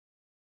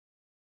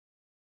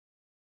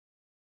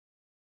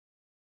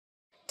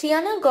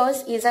Tiana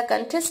Goss is a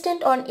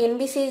contestant on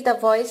NBC's The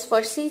Voice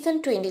for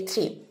season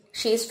 23.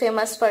 She is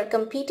famous for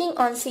competing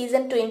on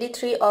season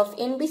 23 of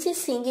NBC's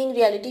singing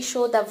reality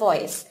show The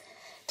Voice.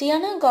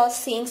 Tiana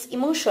Goss sings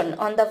Emotion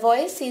on The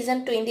Voice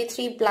season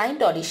 23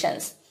 blind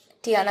auditions.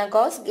 Tiana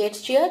Goss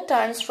gets cheer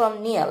turns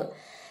from Neil.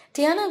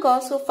 Tiana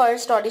Goss, who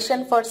first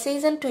auditioned for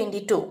season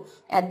 22.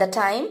 At the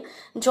time,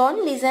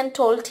 John Legend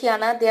told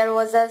Tiana there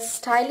was a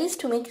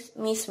stylistic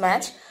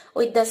mismatch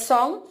with the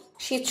song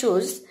she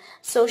chose,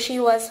 so she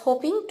was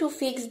hoping to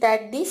fix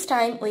that this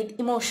time with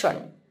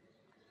Emotion.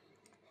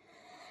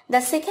 The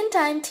second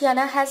time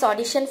Tiana has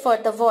auditioned for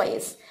The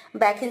Voice.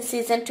 Back in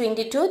season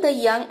 22, the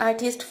young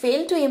artist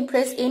failed to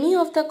impress any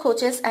of the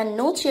coaches and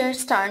no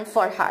cheers turned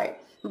for her.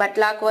 But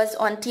luck was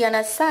on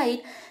Tiana's side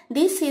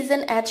this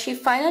season as she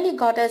finally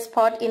got a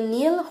spot in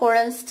Neil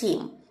Horan's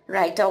team.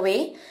 Right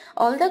away,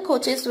 all the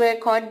coaches were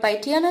caught by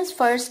Tiana's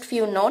first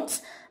few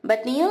notes,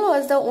 but Neil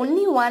was the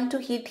only one to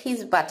hit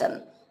his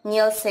button.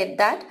 Neil said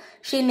that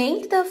she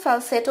nailed the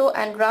falsetto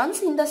and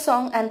runs in the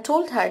song and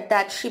told her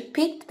that she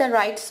picked the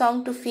right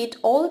song to fit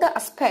all the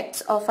aspects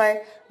of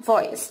her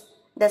voice.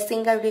 The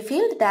singer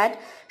revealed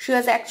that she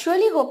was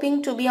actually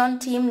hoping to be on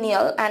Team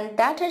Neil and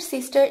that her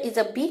sister is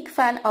a big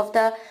fan of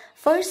the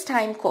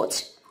first-time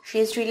coach. She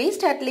has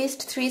released at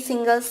least 3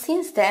 singles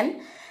since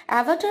then.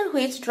 Avatar,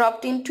 which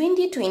dropped in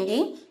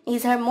 2020,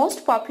 is her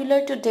most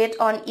popular to date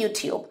on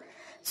YouTube.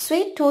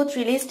 Sweet Tooth,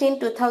 released in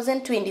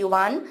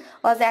 2021,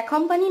 was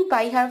accompanied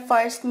by her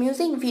first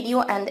music video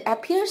and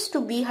appears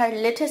to be her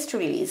latest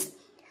release.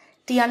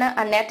 Tiana,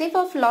 a native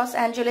of Los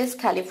Angeles,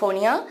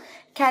 California,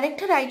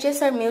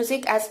 characterizes her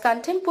music as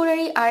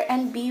contemporary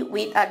R&B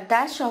with a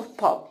dash of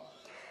pop.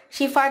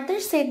 She further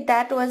said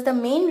that was the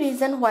main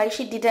reason why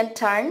she didn't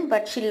turn,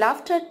 but she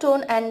loved her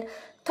tone and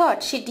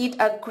thought she did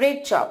a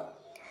great job.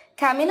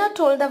 Camila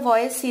told The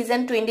Voice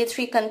season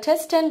 23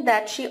 contestant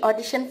that she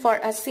auditioned for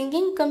a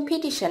singing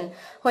competition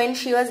when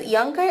she was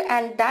younger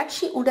and that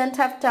she wouldn't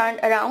have turned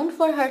around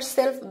for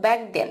herself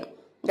back then.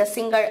 The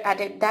singer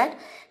added that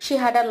she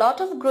had a lot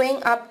of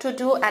growing up to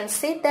do and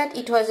said that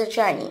it was a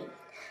journey.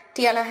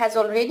 Tiana has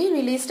already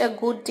released a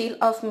good deal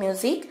of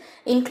music,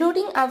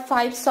 including a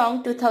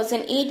 5-song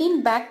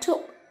 2018 Back to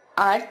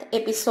Earth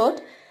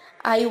episode.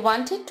 I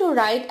wanted to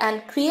write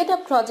and create a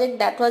project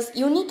that was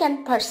unique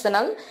and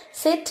personal,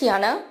 said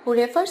Tiana, who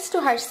refers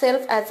to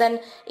herself as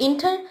an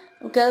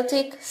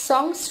intergalactic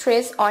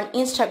songstress on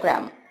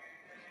Instagram.